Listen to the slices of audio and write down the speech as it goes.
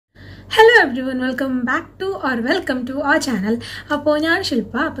everyone, welcome back to or welcome to our channel. അപ്പോൾ ഞാൻ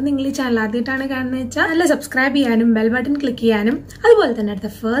ശില്പ. അപ്പോൾ നിങ്ങൾ ഈ ചാനൽ ആദ്യമായിട്ടാണ് കാണുന്നത് വെച്ചാൽ നല്ല സബ്സ്ക്രൈബ് ചെയ്യാനും ബെൽ ബട്ടൺ ക്ലിക്ക് ചെയ്യാനും അതുപോലെ തന്നെ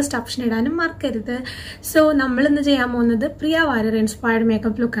അടുത്ത ഫസ്റ്റ് ഓപ്ഷൻ ഇടാനും മറക്കരുത്. സോ നമ്മൾ ഇന്ന് ചെയ്യാൻ പോകുന്നത് പ്രിയ വാര്യർ ഇൻസ്പയർഡ്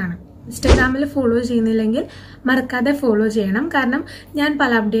മേക്കപ്പ് ലുക്ക് ആണ്. ഇൻസ്റ്റാഗ്രാമിൽ ഫോളോ ചെയ്യുന്നില്ലെങ്കിൽ മറക്കാതെ ഫോളോ ചെയ്യണം. കാരണം ഞാൻ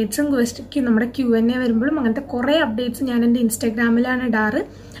പല അപ്ഡേറ്റ്സും നമ്മുടെ Q&A വരുമ്പോഴും അങ്ങനത്തെ കുറേ അപ്ഡേറ്റ്സ് ഞാൻ എൻ്റെ ഇൻസ്റ്റാഗ്രാമിലാണ് ഇടാറ്.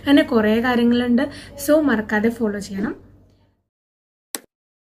 അങ്ങനെ കുറേ കാര്യങ്ങളുണ്ട്. സോ മറക്കാതെ ഫോളോ ചെയ്യണം.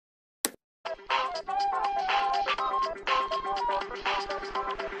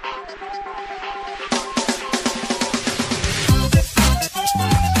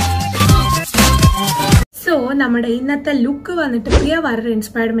 സോ നമ്മുടെ ഇന്നത്തെ ലുക്ക് വന്നിട്ട് പ്രിയ വാര്യർ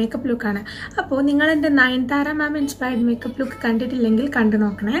ഇൻസ്പയർഡ് മേക്കപ്പ് ലുക്കാണ്. അപ്പോൾ നിങ്ങൾ എൻ്റെ നയൻതാര മാം ഇൻസ്പയർഡ് മേക്കപ്പ് ലുക്ക് കണ്ടിട്ടില്ലെങ്കിൽ കണ്ടു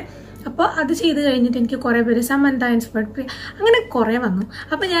നോക്കണേ. അപ്പോൾ അത് ചെയ്ത് കഴിഞ്ഞിട്ട് എനിക്ക് കുറേ പേര് സമന്ത ഇൻസ്പയർഡ് പ്രിയ അങ്ങനെ കുറേ വന്നു.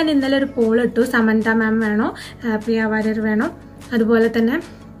 അപ്പോൾ ഞാൻ ഇന്നലെ ഒരു പോൾ ഇട്ടു, സമന്ത മാം വേണോ പ്രിയ വാര്യർ വേണോ, അതുപോലെ തന്നെ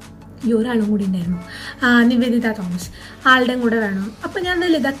ഈ ഒരാളും കൂടി ഉണ്ടായിരുന്നു നിവേദിത തോമസ്, ആളുടെയും കൂടെ വേണം. അപ്പോൾ ഞാൻ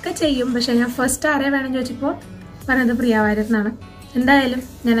ഇതൊക്കെ ചെയ്യും. പക്ഷേ ഞാൻ ഫസ്റ്റ് ആരെ വേണം ചോദിച്ചപ്പോൾ പറഞ്ഞത് പ്രിയ വാര്യർ എന്നാണ്. എന്തായാലും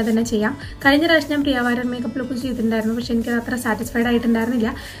ഞാനത് തന്നെ ചെയ്യാം. കഴിഞ്ഞ പ്രാവശ്യം ഞാൻ പ്രിയ വാര്യർ മേക്കപ്പ് ലുക്ക് ചെയ്തിട്ടുണ്ടായിരുന്നു, പക്ഷെ എനിക്കത് അത്ര സാറ്റിസ്ഫൈഡ് ആയിട്ടുണ്ടായിരുന്നില്ല.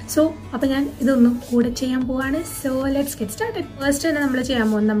 സോ അപ്പോൾ ഞാൻ ഇതൊന്നും കൂടെ ചെയ്യാൻ പോവാണ്. So let's get started. First തന്നെ നമ്മൾ ചെയ്യാൻ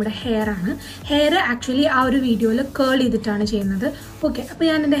പോകുന്നത് നമ്മുടെ ഹെയർ ആണ്. ഹെയർ ആക്ച്വലി ആ ഒരു വീഡിയോയിൽ കേൾ ചെയ്തിട്ടാണ് ചെയ്യുന്നത്. ഓക്കെ, അപ്പോൾ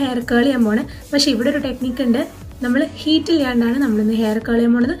ഞാൻ എൻ്റെ ഹെയർ കേൾ ചെയ്യാൻ പോവാണ്. പക്ഷേ ഇവിടെ ഒരു ടെക്നിക്ക് ഉണ്ട്. നമ്മൾ ഹീറ്റ് ഇല്ലാണ്ടാണ് നമ്മളിന്ന് ഹെയർ കേൾ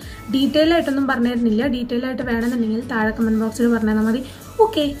ചെയ്യാൻ പോകുന്നത്. ഡീറ്റെയിൽ ആയിട്ടൊന്നും പറഞ്ഞു തരുന്നില്ല. ഡീറ്റെയിൽ ആയിട്ട് വേണമെന്നുണ്ടെങ്കിൽ താഴെ കമൻറ്റ് ബോക്സിൽ പറഞ്ഞാൽ മതി.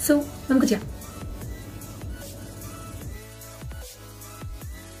 ഓക്കെ, സോ നമുക്ക് ചെയ്യാം.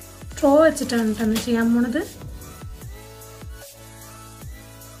 സ്ട്രോ വെച്ചിട്ടാണ് കേട്ടോ ചെയ്യാൻ പോണത്.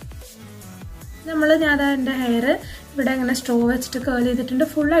 ഞാൻ എൻ്റെ ഹെയർ ഇവിടെ അങ്ങനെ സ്ട്രോ വെച്ചിട്ട് കേൾ ചെയ്തിട്ടുണ്ട്.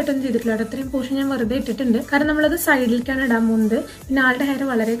 ഫുള്ളായിട്ടൊന്നും ചെയ്തിട്ടില്ല. അത്രയും പോർഷൻ ഞാൻ വെറുതെ ഇട്ടിട്ടുണ്ട്. കാരണം നമ്മളത് സൈഡിലേക്കാണ് ഇടാൻ പോകുന്നത്. പിന്നെ ആളുടെ ഹെയർ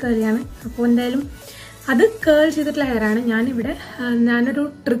വളരെ കേളിയാണ്. അപ്പോൾ എന്തായാലും അത് കേൾ ചെയ്തിട്ടുള്ള ഹെയറാണ്. ഞാനൊരു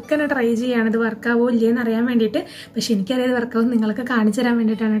ട്രിക്ക് തന്നെ ട്രൈ ചെയ്യുകയാണ്. ഇത് വർക്കാവോ ഇല്ലയെന്ന് അറിയാൻ വേണ്ടിയിട്ട്. പക്ഷേ എനിക്കറിയാതെ വർക്കാവും നിങ്ങൾക്ക് കാണിച്ചു തരാൻ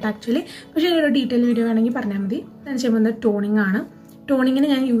വേണ്ടിയിട്ടാണ് കേട്ടോ ആക്ച്വലി. പക്ഷേ ഒരു ഡീറ്റെയിൽ വീഡിയോ വേണമെങ്കിൽ പറഞ്ഞാൽ മതി. ഞാൻ ചെയ്യുന്നത് ടോണിംഗ് ആണ്. ടോണിങ്ങിന്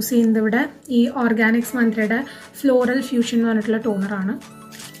ഞാൻ യൂസ് ചെയ്യുന്നത് ഇവിടെ ഈ ഓർഗാനിക്സ് മന്ത്രയുടെ ഫ്ലോറൽ ഫ്യൂഷൻ എന്ന് പറഞ്ഞിട്ടുള്ള ടോണറാണ്.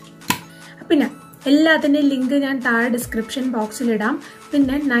 പിന്നെ എല്ലാത്തിൻ്റെയും ലിങ്ക് ഞാൻ താഴെ ഡിസ്ക്രിപ്ഷൻ ബോക്സിലിടാം.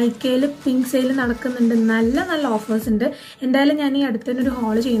 പിന്നെ നൈക്കയിൽ പിങ്ക് സെയിൽ നടക്കുന്നുണ്ട്. നല്ല നല്ല ഓഫേഴ്സ് ഉണ്ട്. എന്തായാലും ഞാൻ ഈ അടുത്തതിനൊരു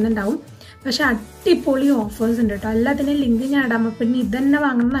ഹോള് ചെയ്യുന്നുണ്ടാവും. പക്ഷെ അടിപൊളി ഓഫേഴ്സ് ഉണ്ട് കേട്ടോ. എല്ലാത്തിൻ്റെയും ലിങ്ക് ഞാൻ ഇടാം. പിന്നെ ഇതന്നെ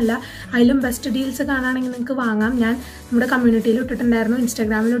വാങ്ങണമെന്നല്ല, അതിലും ബെസ്റ്റ് ഡീൽസ് കാണുകയാണെങ്കിൽ നിങ്ങൾക്ക് വാങ്ങാം. ഞാൻ നമ്മുടെ കമ്മ്യൂണിറ്റിയിൽ ഇട്ടിട്ടുണ്ടായിരുന്നു,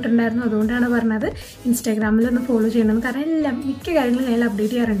 ഇൻസ്റ്റാഗ്രാമിൽ ഇട്ടിട്ടുണ്ടായിരുന്നു. അതുകൊണ്ടാണ് പറഞ്ഞത് ഇൻസ്റ്റാഗ്രാമിൽ ഒന്ന് ഫോളോ ചെയ്യണമെന്ന്. കാരണം മിക്ക കാര്യങ്ങളും ഞാൻ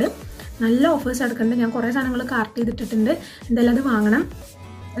അപ്ഡേറ്റ് ചെയ്യാറുണ്ട്. നല്ല ഓഫേഴ്സ് എടുക്കുന്നുണ്ട്. ഞാൻ കുറേ സാധനങ്ങൾ കാർട്ട് ചെയ്തിട്ടിട്ടുണ്ട്. എന്തായാലും അത് വാങ്ങണം.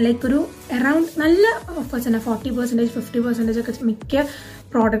 ലൈക്ക് ഒരു അറൗണ്ട് നല്ല ഓഫേഴ്സ് തന്നെ, 40%, 50% ഒക്കെ മിക്ക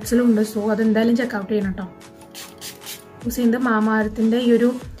പ്രോഡക്ട്സിലും ഉണ്ട്. സോ അതെന്തായാലും ചെക്കൗട്ട് ചെയ്യണം കേട്ടോ. യൂസ് ചെയ്യുന്നത് മാമാഅർത്തിൻ്റെ ഈ ഒരു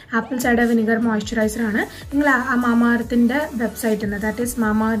ആപ്പിൾ സൈഡർ വിനിഗർ മോയ്സ്ചറൈസറാണ്. നിങ്ങൾ ആ മാമാഅർത്തിൻ്റെ വെബ്സൈറ്റിൽ നിന്ന്, ദാറ്റ് ഈസ്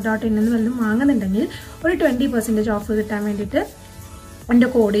mamaearth.in എന്ന് വല്ലതും വാങ്ങുന്നുണ്ടെങ്കിൽ ഒരു 20% ഓഫ് കിട്ടാൻ വേണ്ടിയിട്ട് എൻ്റെ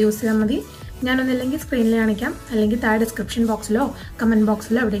കോഡ് യൂസ് ചെയ്താൽ മതി. ഞാനൊന്നില്ലെങ്കിൽ സ്ക്രീനിൽ കാണിക്കാം, അല്ലെങ്കിൽ താഴെ ഡിസ്ക്രിപ്ഷൻ ബോക്സിലോ കമൻറ്റ്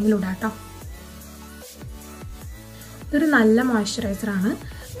ബോക്സിലോ എവിടെയെങ്കിലും ഇടാം കേട്ടോ. ഇതൊരു നല്ല മോയ്സ്ചറൈസറാണ്.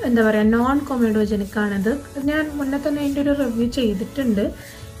 എന്താ പറയുക, നോൺ കൊമേഡോജനിക് ആണിത്. ഞാൻ മുന്നേ തന്നെ അതിൻ്റെ ഒരു റിവ്യൂ ചെയ്തിട്ടുണ്ട്.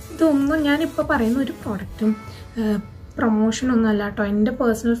 ഇതൊന്നും ഞാനിപ്പോൾ പറയുന്ന ഒരു പ്രോഡക്റ്റും പ്രൊമോഷനൊന്നും അല്ല കേട്ടോ. എൻ്റെ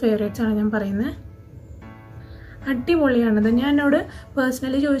പേഴ്സണൽ ഫേവറേറ്റ്സ് ആണ് ഞാൻ പറയുന്നത്. അടിപൊളിയാണിത്. ഞാൻ എന്നോട്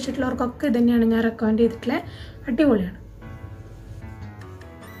പേഴ്സണലി ചോദിച്ചിട്ടുള്ളവർക്കൊക്കെ ഇത് തന്നെയാണ് ഞാൻ റെക്കമെൻഡ് ചെയ്തിട്ടുള്ളത്. അടിപൊളിയാണ്.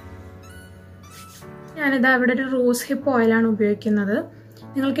 ഞാനിത് അവിടെ ഒരു റോസ് ഹിപ്പ് ഓയിലാണ് ഉപയോഗിക്കുന്നത്.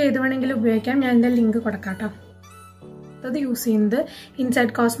 നിങ്ങൾക്ക് ഏത് വേണമെങ്കിലും ഉപയോഗിക്കാം. ഞാൻ എൻ്റെ ലിങ്ക് കൊടുക്കാം കേട്ടോ. അത് യൂസ് ചെയ്യുന്നത്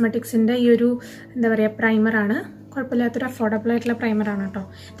ഇൻസൈഡ് കോസ്മെറ്റിക്സിൻ്റെ ഈ ഒരു എന്താ പറയുക പ്രൈമറാണ്. കുഴപ്പമില്ലാത്തൊരു അഫോർഡബിൾ ആയിട്ടുള്ള പ്രൈമറാണ് കേട്ടോ.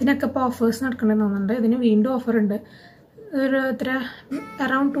 ഇതിനൊക്കെ ഇപ്പോൾ ഓഫേഴ്സ് നടക്കണമെന്ന് തോന്നുന്നുണ്ട്. ഇതിന് വീണ്ടും ഓഫർ ഉണ്ട്. ഒരു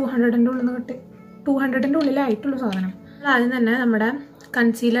അറൗണ്ട് 200ൻ്റെ ഉള്ളിൽ നിന്ന് കിട്ടി. 200ൻ്റെ ഉള്ളിലായിട്ടുള്ള സാധനം. ആദ്യം തന്നെ നമ്മുടെ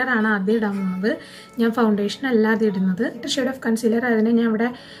കൺസീലറാണ് ആദ്യം ഇടാൻ പോകുന്നത്. ഞാൻ ഫൗണ്ടേഷൻ അല്ല ആദ്യം ഇടുന്നത്. ഷെയ്ഡ് ഓഫ് കൺസീലർ അതിന് ഞാൻ ഇവിടെ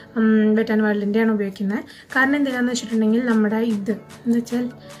വെറ്റ് ആൻഡ് വൈൽഡിൻ്റെയാണ് ഉപയോഗിക്കുന്നത്. കാരണം എന്തിനാന്ന് വെച്ചിട്ടുണ്ടെങ്കിൽ നമ്മുടെ ഇത് എന്ന് വെച്ചാൽ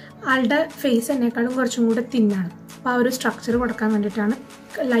ആളുടെ ഫേസ് എന്നേക്കാളും കുറച്ചും കൂടെ തിന്നാണ്. അപ്പോൾ ആ ഒരു സ്ട്രക്ചർ കൊടുക്കാൻ വേണ്ടിയിട്ടാണ്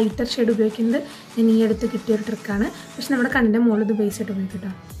ലൈറ്റർ ഷെയ്ഡ് ഉപയോഗിക്കുന്നത്. ഞാൻ ഈ അടുത്ത് കിട്ടിയൊരു ട്രിക്കാണ്. പക്ഷെ നമ്മുടെ കണ്ണിൻ്റെ മുകളിൽ ഇത് ബേസ് ആയിട്ട്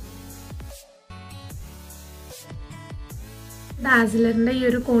ഉപയോഗിക്കട്ടോ. ഡാസിലറിൻ്റെ ഈ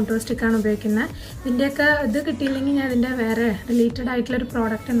ഒരു കോണ്ടൂർ സ്റ്റിക്കാണ് ഉപയോഗിക്കുന്നത്. ഇതിൻ്റെയൊക്കെ ഇത് കിട്ടിയില്ലെങ്കിൽ ഞാൻ ഇതിൻ്റെ വേറെ റിലേറ്റഡ് ആയിട്ടുള്ളൊരു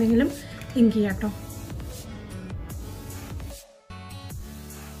പ്രോഡക്റ്റ് എന്തെങ്കിലും ലിങ്ക് ചെയ്യാം കേട്ടോ.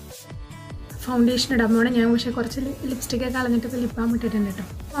 ഫൗണ്ടേഷൻ ഇടാൻ പോകണം. ഞാൻ പക്ഷേ കുറച്ച് ലിപ്സ്റ്റിക്കൊക്കെ കളഞ്ഞിട്ട് ഇപ്പോൾ ലിപ്പ് ബാം ഇട്ടിട്ടുണ്ട് കേട്ടോ.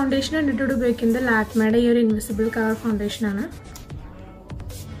 ഫൗണ്ടേഷൻ കണ്ടിട്ട് ഉപയോഗിക്കുന്നത് ലാക്മയുടെ ഈ ഒരു ഇൻവിസിബിൾ കവർ ഫൗണ്ടേഷനാണ്.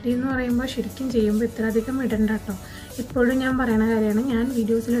 ഇതെന്ന് പറയുമ്പോൾ ശരിക്കും ചെയ്യുമ്പോൾ ഇത്ര അധികം ഇടണ്ട കേട്ടോ. എപ്പോഴും ഞാൻ പറയുന്ന കാര്യമാണ്, ഞാൻ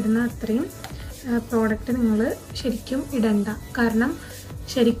വീഡിയോസിലിടുന്ന അത്രയും പ്രോഡക്റ്റ് നിങ്ങൾ ശരിക്കും ഇടണ്ട. കാരണം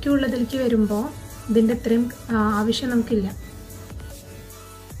ശരിക്കും ഉള്ളതിലേക്ക് വരുമ്പോൾ ഇതിൻ്റെ ഇത്രയും ആവശ്യം നമുക്കില്ല.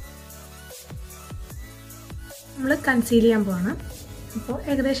 നമ്മൾ കൺസീൽ ചെയ്യാൻ പോവാണ്. അപ്പോൾ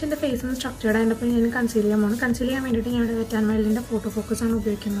ഏകദേശം എൻ്റെ ഫേസ് ഒന്ന് സ്ട്രക്ചേർഡ് ആയപ്പോൾ ഞാൻ കൺസീൽ ചെയ്യാൻ പോകണം. കൺസീൽ ചെയ്യാൻ വേണ്ടിയിട്ട് ഞാൻ ഇവിടെ വെറ്റ് ആൻഡ് വൈൽഡിൻ്റെ ഫോട്ടോ ഫോക്കസ് ആണ്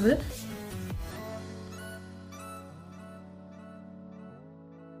ഉപയോഗിക്കുന്നത്.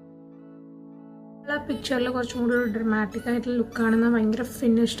 ആ പിക്ചറിൽ കുറച്ചും കൂടി ഒരു ഡ്രമാറ്റിക് ആയിട്ടുള്ള ലുക്കാണെന്ന്, ഭയങ്കര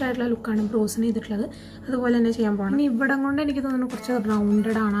ഫിനിഷ്ഡ് ആയിട്ടുള്ള ലുക്കാണ് ബ്രോസിന് ചെയ്തിട്ടുള്ളത്. അതുപോലെ തന്നെ ചെയ്യാൻ പോകണം. ഇനി ഇവിടെ കൊണ്ട് എനിക്ക് തോന്നുന്നു കുറച്ച്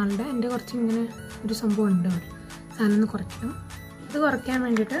റൗണ്ടഡ് ആണ് ആളുടെ. എൻ്റെ കുറച്ച് ഇങ്ങനെ ഒരു സംഭവം ഉണ്ട് അവിടെ. സാധനം ഒന്ന് കുറയ്ക്കണം. ഇത് കുറയ്ക്കാൻ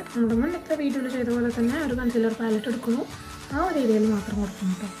വേണ്ടിയിട്ട് നമ്മുടെ മുന്നത്തെ വീഡിയോയിൽ ചെയ്ത പോലെ തന്നെ ഒരു കൺസീലർ പാലറ്റ് എടുക്കുന്നു. ആ ഒരു ഏരിയയിൽ മാത്രം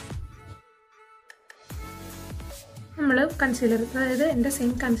കൊടുക്കുന്നു കേട്ടോ. നമ്മൾ കൺസീലർ, അതായത് എൻ്റെ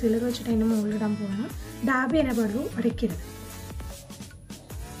സെയിം കൺസീലർ വെച്ചിട്ട് അതിൻ്റെ മുകളിലിടാൻ പോവാണ്. ഡാബ് ചെയ്യാനേ പാടുള്ളൂ, ഉടയ്ക്കരുത്.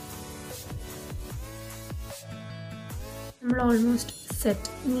 നമ്മൾ ഓൾമോസ്റ്റ് സെറ്റ്.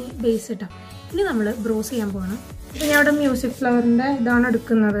 ഇനി ബേസ് ഇട്ടാം. ഇനി നമ്മൾ ബ്രോസ് ചെയ്യാൻ പോവാണ്. ഇപ്പം ഞാൻ ഇവിടെ മ്യൂസിക് ഫ്ലവറിൻ്റെ ഇതാണ്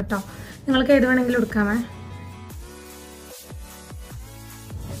എടുക്കുന്നത് കേട്ടോ. നിങ്ങൾക്ക് ഏത് വേണമെങ്കിലും എടുക്കാമേ.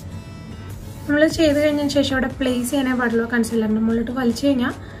 നമ്മൾ ചെയ്ത് കഴിഞ്ഞതിന് ശേഷം അവിടെ പ്ലേസ് ചെയ്യാനേ പാടുള്ളൂ. കൺസീലറിൻ്റെ മുകളിലിട്ട് വലിച്ചു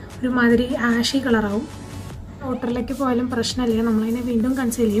കഴിഞ്ഞാൽ ഒരുമാതിരി ആഷി കളറാവും. വാട്ടറിലേക്ക് പോയാലും പ്രശ്നമില്ല, നമ്മളതിനെ വീണ്ടും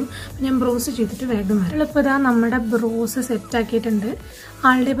കൺസീൽ ചെയ്യും. ഞാൻ ബ്രോസ് ചെയ്തിട്ട് വേഗം വരും. ഇപ്പോൾ ഇതാ നമ്മുടെ ബ്രോസ് സെറ്റ് ആക്കിയിട്ടുണ്ട്.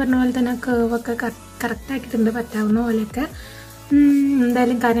 ആളുടെ പറഞ്ഞ പോലെ തന്നെ കേവൊക്കെ കറക്റ്റ് ആക്കിയിട്ടുണ്ട്, പറ്റാവുന്ന പോലെയൊക്കെ.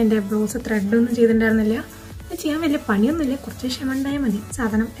 എന്തായാലും കാര്യം എൻ്റെ ബ്രോസ് ത്രെഡൊന്നും ചെയ്തിട്ടുണ്ടായിരുന്നില്ല. ചെയ്യാൻ വലിയ പണിയൊന്നുമില്ല, കുറച്ച് ക്ഷമ ഉണ്ടായാൽ മതി.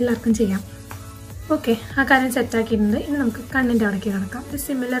 സാധനം എല്ലാവർക്കും ചെയ്യാം. ഓക്കെ, ആ കാര്യം സെറ്റാക്കിയിട്ടുണ്ട്. ഇനി നമുക്ക് കണ്ണിൻ്റെ അവിടേക്ക് കിടക്കാം. ഒരു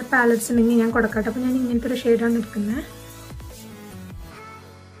സിമിലർ പാലറ്റ്സ് ഉണ്ടെങ്കിൽ ഞാൻ കൊടുക്കട്ടെ. അപ്പോൾ ഞാൻ ഇങ്ങനത്തെ ഒരു ഷെയ്ഡാണ് എടുക്കുന്നത്.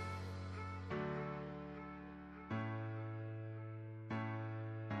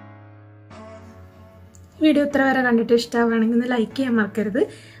 വീഡിയോ ഇത്ര വരെ കണ്ടിട്ട് ഇഷ്ടമാവുകയാണെങ്കിൽ ഒന്ന് ലൈക്ക് ചെയ്യാൻ മറക്കരുത്.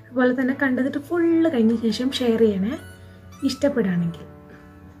 അതുപോലെ തന്നെ കണ്ടതിട്ട് ഫുള്ള് കഴിഞ്ഞ ശേഷം ഷെയർ ചെയ്യണേ ഇഷ്ടപ്പെടുകയാണെങ്കിൽ.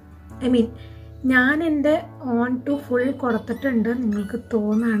 ഞാൻ എൻ്റെ ഓൺ ടു ഫുൾ കൊടുത്തിട്ടുണ്ട് നിങ്ങൾക്ക്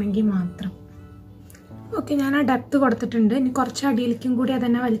തോന്നുകയാണെങ്കിൽ മാത്രം. ഓക്കെ, ഞാൻ ആ ഡെപ്ത് കൊടുത്തിട്ടുണ്ട്. ഇനി കുറച്ച് അടിയിലേക്കും കൂടി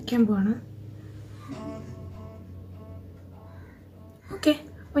അതന്നെ വലിക്കാൻ പോവാണ്. ഓക്കെ,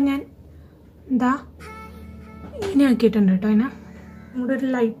 അപ്പോൾ ഞാൻ എന്താ ഇങ്ങനെ ആക്കിയിട്ടുണ്ട് കേട്ടോ. അതിനെ നമ്മുടെ ഒരു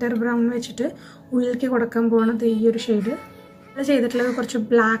ലൈറ്റർ ബ്രൗൺ വെച്ചിട്ട് ഉള്ളിലേക്ക് കൊടുക്കാൻ പോകണത് ഈ ഒരു ഷെയ്ഡ്. അത് ചെയ്തിട്ടുള്ളത് കുറച്ച്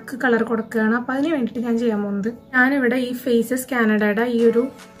ബ്ലാക്ക് കളർ കൊടുക്കുകയാണ്. അപ്പോൾ അതിന് വേണ്ടിയിട്ട് ഞാൻ ചെയ്യാൻ പോകുന്നത്, ഞാനിവിടെ ഈ ഫേസസ് കാനഡയുടെ ഈ ഒരു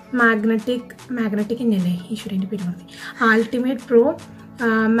മാഗ്നറ്റിക് ഇന്നല്ലേ ഈശ്വരൻ്റെ പെരുമാറി അൾട്ടിമേറ്റ് പ്രോ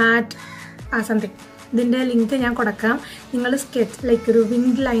മാറ്റ് സംതിങ്, ഇതിൻ്റെ ലിങ്ക് ഞാൻ കൊടുക്കാം. നിങ്ങൾ സ്കെച്ച് ലൈക്ക് ഒരു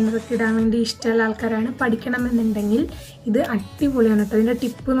വിങ് ലൈനറൊക്കെ ഇടാൻ വേണ്ടി ഇഷ്ടമുള്ള ആൾക്കാരാണ്, പഠിക്കണമെന്നുണ്ടെങ്കിൽ ഇത് അടിപൊളിയാണ് കേട്ടോ. ഇതിൻ്റെ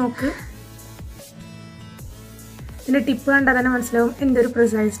ടിപ്പ് നോക്ക്. ഇതിൻ്റെ ടിപ്പ് കണ്ടാൽ തന്നെ മനസ്സിലാവും എന്തൊരു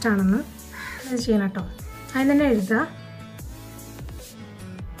പ്രിസൈസ്ഡ് ആണെന്ന്. അത് ചെയ്യണം കേട്ടോ. അതിന് തന്നെ എഴുതുക.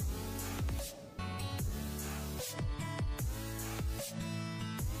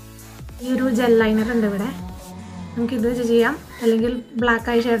 ഈ ഒരു ജെൽ ലൈനർ ഉണ്ട് ഇവിടെ, നമുക്കിത് വെച്ച് ചെയ്യാം. അല്ലെങ്കിൽ ബ്ലാക്ക്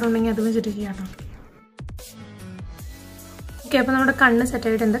ആയി ഷെയ്ഡ് ഉണ്ടെങ്കിൽ അത് വെച്ചിട്ട് ചെയ്യാം കേട്ടോ. ഓക്കെ, അപ്പോൾ നമ്മുടെ കണ്ണ്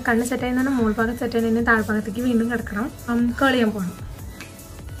സെറ്റായിട്ടുണ്ട്. കണ്ണ് സെറ്റായി തന്നെ മുകൾ ഭാഗം സെറ്റായി തന്നെ താഴ്ഭാഗത്തേക്ക് വീണ്ടും കിടക്കണം. കേൾ ചെയ്യാൻ പോകണം.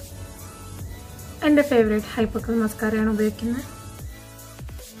 എൻ്റെ ഫേവറേറ്റ് ഹൈപ്പക്കൽ മസ്കാരയാണ് ഉപയോഗിക്കുന്നത്.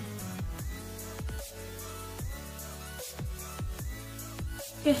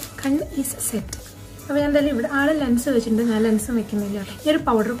 ഓക്കെ, കണ്ണ് ഈസ് സെറ്റ്. അപ്പോൾ ഞാൻ എന്തായാലും ഇവിടെ ആളെ ലെൻസ് വെച്ചിട്ടുണ്ട്, ഞാൻ ലെൻസും വെക്കുന്നില്ല കേട്ടോ. ഈ ഒരു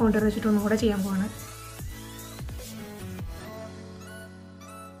പൗഡർ കോണ്ടർ വെച്ചിട്ട് ഒന്നും കൂടെ ചെയ്യാൻ പോവാണ്.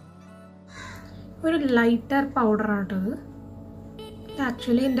 ഒരു ലൈറ്റർ പൗഡറാണ് കേട്ടോ ഇത്.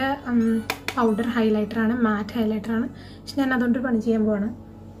 ആക്ച്വലി എൻ്റെ പൗഡർ ഹൈലൈറ്ററാണ്, മാറ്റ് ഹൈലൈറ്ററാണ്. പക്ഷെ ഞാൻ അതുകൊണ്ട് പണി ചെയ്യാൻ പോവാണ്.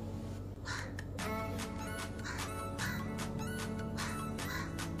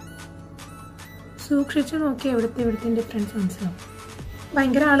 സൂക്ഷിച്ച് നോക്കി എവിടുത്തെ ഡിഫറൻസ് മനസ്സിലാവും.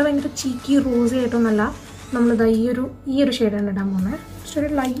 ഭയങ്കര ചീക്കി റോസി ആയിട്ടൊന്നല്ല. നമ്മളിതാ ഈ ഒരു ഷെയ്ഡാണ് ഇടാൻ പോകുന്നത്. പക്ഷെ ഒരു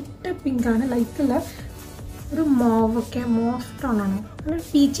ലൈറ്റ് പിങ്കാണ്, ലൈറ്റല്ല ഒരു മോവൊക്കെ മോഫ് ടോൺ ആണോ, അങ്ങനെ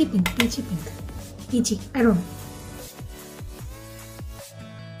Peechi I don't know.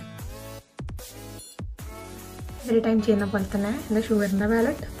 Every time ചെയ്യുന്ന പോലെ തന്നെ എൻ്റെ ഷുഗറിൻ്റെ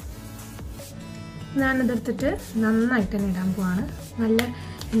വാലറ്റ് ഞാനിതെടുത്തിട്ട് നന്നായിട്ട് തന്നെ ഇടാൻ പോവാണ്. നല്ല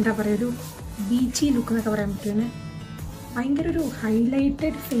എന്താ പറയുക, ഒരു ബീച്ചി ലുക്ക് എന്നൊക്കെ പറയാൻ പറ്റുമേ. ഭയങ്കര ഒരു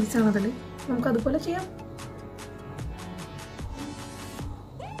ഹൈലൈറ്റഡ് ഫേസ് ആണ് അതിൽ. നമുക്കതുപോലെ ചെയ്യാം.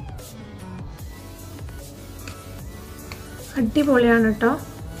 അടിപൊളിയാണ് കേട്ടോ.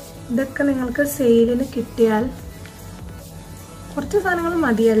 ഇതൊക്കെ നിങ്ങൾക്ക് സെയിലിന് കിട്ടിയാൽ കുറച്ച് സാധനങ്ങൾ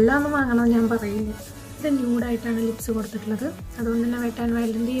മതി, എല്ലാം ഒന്നും വാങ്ങണമെന്ന് ഞാൻ പറയില്ല. ഇത് ന്യൂഡായിട്ടാണ് ലിപ്സ് കൊടുത്തിട്ടുള്ളത്. അതുകൊണ്ട് തന്നെ വെറ്റ് ആൻഡ്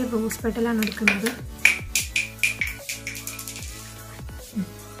വൈൽഡിൻ്റെ ഈ റോസ് പെറ്റലാണ് എടുക്കുന്നത്.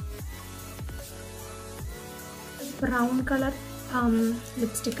 ബ്രൗൺ കളർ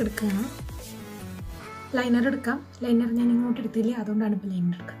ലിപ്സ്റ്റിക്ക് എടുക്കുകയാണ്. ലൈനർ എടുക്കാം. ലൈനർ ഞാൻ ഇങ്ങോട്ട് എടുത്തില്ല, അതുകൊണ്ടാണ് ഇപ്പോൾ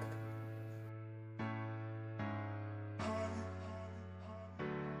ലൈനർ എടുക്കുന്നത്.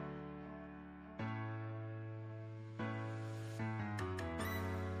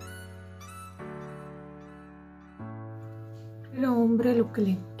 ഒരു ഓംബ്രെ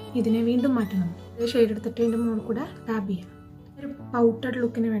ലുക്കില്ലേ ഇതിനെ വീണ്ടും മാറ്റണം. ഷെയ്ഡ് എടുത്തിട്ട് ഇതിൻ്റെ മുകളിൽ കൂടെ ടാബ് ചെയ്യാം. ഒരു പൗട്ടഡ്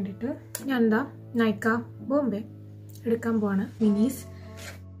ലുക്കിന് വേണ്ടിയിട്ട് ഞാൻ എന്താ നൈക്ക ബോംബെ എടുക്കാൻ പോവാണ്. മിനീസ്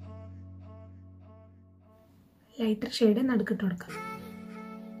ലൈറ്റർ ഷെയ്ഡ് നടുക്കിട്ട് കൊടുക്കാം.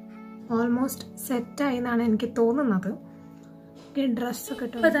 ഓൾമോസ്റ്റ് സെറ്റായി എന്നാണ് എനിക്ക് തോന്നുന്നത്. ഡ്രസ്സൊക്കെ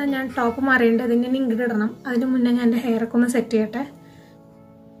ഇട്ടു. അപ്പോൾ അതാ ഞാൻ ടോപ്പ് മാറിയേണ്ടത്. അതിന് ഇങ്ങോട്ട് ഇടണം. അതിന് മുന്നേ ഞാൻ എൻ്റെ ഹെയറൊക്കെ ഒന്ന് സെറ്റ് ചെയ്യട്ടെ.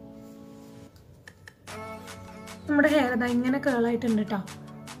 നമ്മുടെ ഹെയർ ഇതാ ഇങ്ങനെ കേളായിട്ടുണ്ട് കേട്ടോ.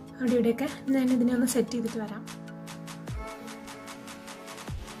 അവിടെ ഇവിടെയൊക്കെ ഞാൻ ഇതിനെ ഒന്ന് സെറ്റ് ചെയ്തിട്ട് വരാം.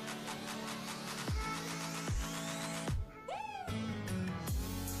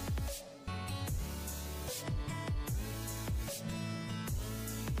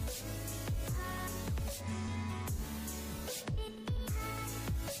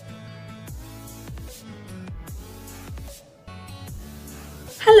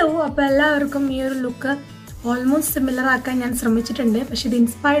 ഹലോ, അപ്പോൾ എല്ലാവർക്കും ഈ ഒരു ലുക്ക് ഓൾമോസ്റ്റ് സിമിലർ ആക്കാൻ ഞാൻ ശ്രമിച്ചിട്ടുണ്ട്. പക്ഷെ ഇത്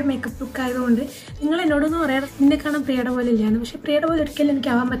ഇൻസ്പയർഡ് മേക്കപ്പ് ലുക്ക് ആയതുകൊണ്ട് നിങ്ങൾ എന്നോടൊന്നും പറയാം നിന്നെ കാണാൻ പ്രിയയുടെ പോലെ ഇല്ലയാണ്. പക്ഷെ പ്രിയയുടെ പോലെ ഒരിക്കലും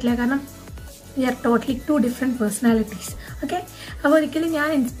എനിക്ക് ആവാൻ പറ്റില്ല. കാരണം V are totally 2 different personalities. Okay, അപ്പോൾ ഒരിക്കലും ഞാൻ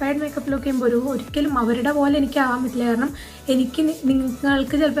ഇൻസ്പയർഡ് മേക്കപ്പ് ലുക്ക് ചെയ്യുമ്പോൾ ഒരിക്കലും അവരുടെ പോലെ എനിക്ക് ആവാൻ പറ്റില്ല. കാരണം എനിക്ക്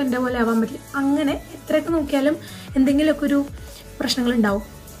നിങ്ങൾക്ക് ചിലപ്പോൾ എൻ്റെ പോലെ ആവാൻ പറ്റില്ല. അങ്ങനെ എത്രയൊക്കെ നോക്കിയാലും എന്തെങ്കിലുമൊക്കെ ഒരു പ്രശ്നങ്ങളുണ്ടാവും.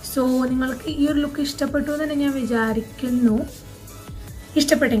 സോ നിങ്ങൾക്ക് ഈ ഒരു ലുക്ക് ഇഷ്ടപ്പെട്ടു എന്ന് തന്നെ ഞാൻ വിചാരിക്കുന്നു.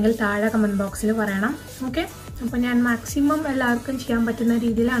 ഇഷ്ടപ്പെട്ടെങ്കിൽ താഴെ കമൻറ്റ് ബോക്സിൽ പറയണം. ഓക്കെ, അപ്പോൾ ഞാൻ മാക്സിമം എല്ലാവർക്കും ചെയ്യാൻ പറ്റുന്ന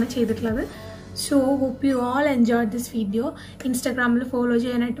രീതിയിലാണ് ചെയ്തിട്ടുള്ളത്. So hope you all enjoyed this video. ഇൻസ്റ്റാഗ്രാമിൽ ഫോളോ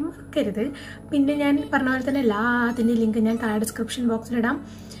ചെയ്യാനായിട്ട് മറക്കരുത്. പിന്നെ ഞാൻ പറഞ്ഞ പോലെ തന്നെ എല്ലാത്തിൻ്റെ ലിങ്ക് ഞാൻ താഴെ ഡിസ്ക്രിപ്ഷൻ ബോക്സിലിടാം.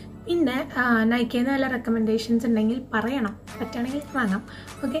 പിന്നെ നൈക്കയിൽ നിന്ന് വല്ല റെക്കമെൻഡേഷൻസ് ഉണ്ടെങ്കിൽ പറയണം, പറ്റുകയാണെങ്കിൽ വാങ്ങാം.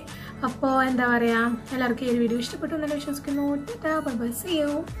 ഓക്കെ, അപ്പോൾ എന്താ പറയുക, എല്ലാവർക്കും ഈ ഒരു വീഡിയോ ഇഷ്ടപ്പെട്ടു എന്ന് വിശ്വസിക്കുന്നു. Bye bye, see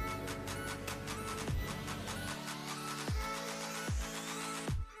you.